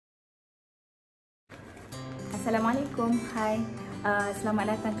Assalamualaikum, hai.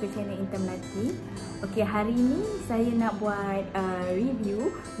 Selamat datang ke channel Melaty. Okey, hari ni saya nak buat review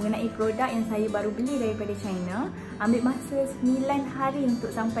mengenai produk yang saya baru beli daripada China. Ambil masa 9 hari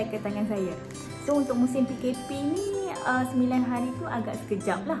untuk sampai ke tangan saya. So untuk musim PKP ni 9 hari tu agak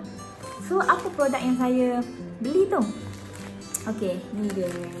sekejap lah. So apa produk yang saya beli tu? Okey, ni dia.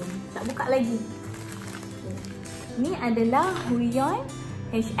 Tak buka lagi. Ni adalah Huion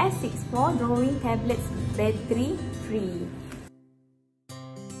HS64 drawing tablets battery free.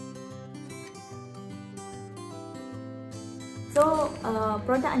 So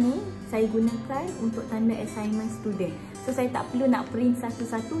produk ni saya gunakan untuk tanda assignment student. So saya tak perlu nak print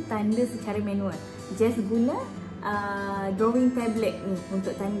satu-satu tanda secara manual. Just guna drawing tablet ni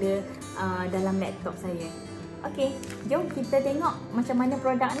untuk tanda dalam laptop saya. Okey, jom kita tengok macam mana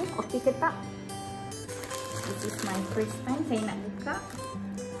produk ni. Okey ke tak? This is my first time saya nak buka.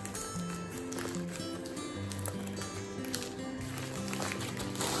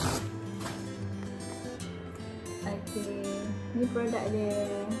 Okey, ni produk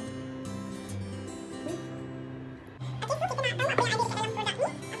dia. Okey. Okey, so kita nak tahu apa yang ada dalam produk ni,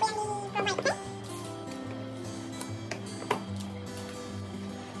 apa yang di-provide kan?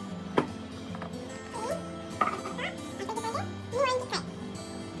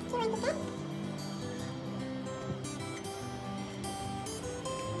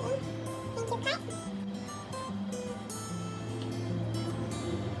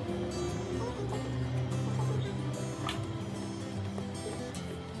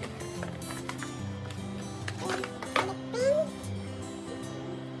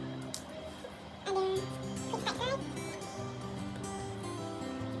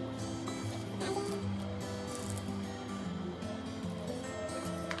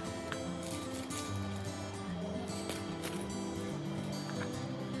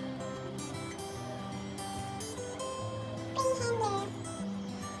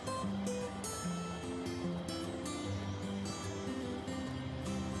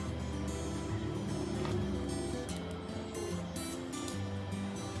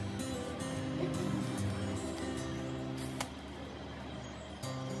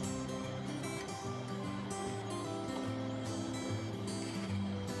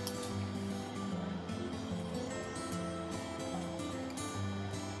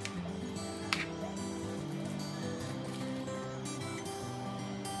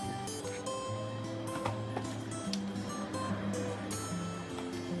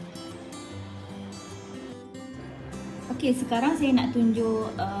 Okey, sekarang saya nak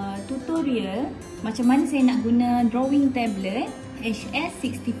tunjuk tutorial macam mana saya nak guna drawing tablet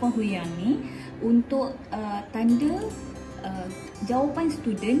HS64 Huion ni untuk tanda jawapan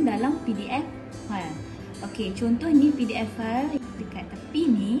student dalam PDF file. Okey, contoh ni PDF file dekat tepi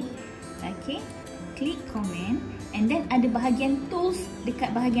ni. Okey, klik comment and then ada bahagian tools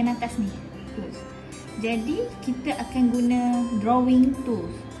dekat bahagian atas ni. Tools. Jadi kita akan guna drawing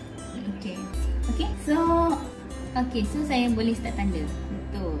tools. Okey. Okey, so saya boleh start tanda.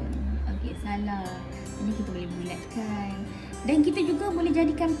 Betul. Okey, salah. Ini kita boleh bulatkan. Dan kita juga boleh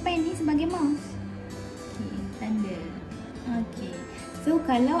jadikan pen ni sebagai mouse. Okey, tanda. Okey. So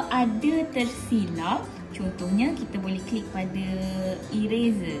kalau ada tersilap, contohnya kita boleh klik pada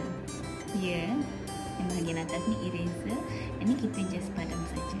eraser. Ya. Yang bahagian atas ni eraser. Ini kita just padam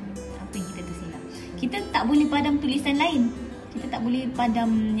saja apa yang kita tersilap. Kita tak boleh padam tulisan lain. Kita tak boleh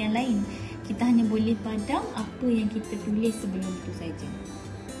padam yang lain. Kita hanya boleh padam apa yang kita tulis sebelum tu saja.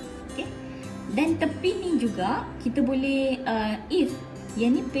 Okey. Dan tepi ni juga kita boleh if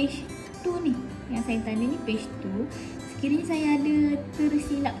yang ni page 2 ni, yang saya tanda ni page 2, sekiranya saya ada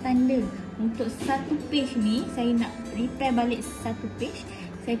tersilap tanda untuk satu page ni, saya nak repair balik satu page,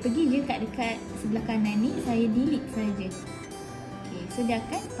 saya pergi je dekat sebelah kanan ni, saya delete saja. Okey, so dia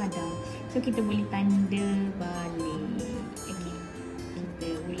akan padam. So kita boleh tanda balik. Okey. Kita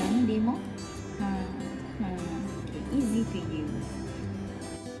ulangi demo. Easy to use.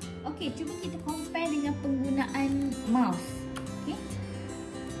 Okey, cuba kita compare dengan penggunaan mouse. Okey.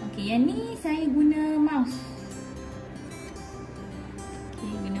 Okey, yang ni saya guna mouse.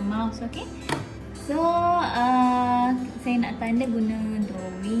 Okey, guna mouse, okey. So, saya nak tanda guna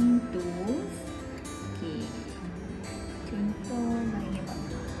drawing tools. Okey. Contoh bahagian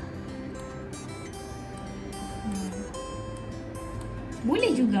bawah.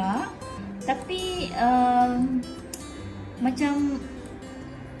 Boleh juga, tapi macam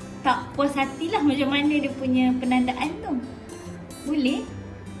tak puas hatilah macam mana dia punya penandaan tu. Boleh.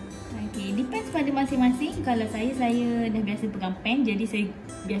 Okay, depends pada masing-masing. Kalau saya dah biasa pegang pen, jadi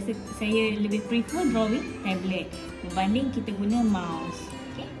saya lebih prefer drawing tablet berbanding kita guna mouse.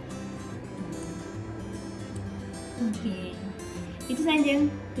 Okay. Okey. Itu saja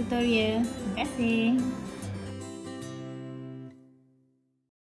tutorial. Terima kasih.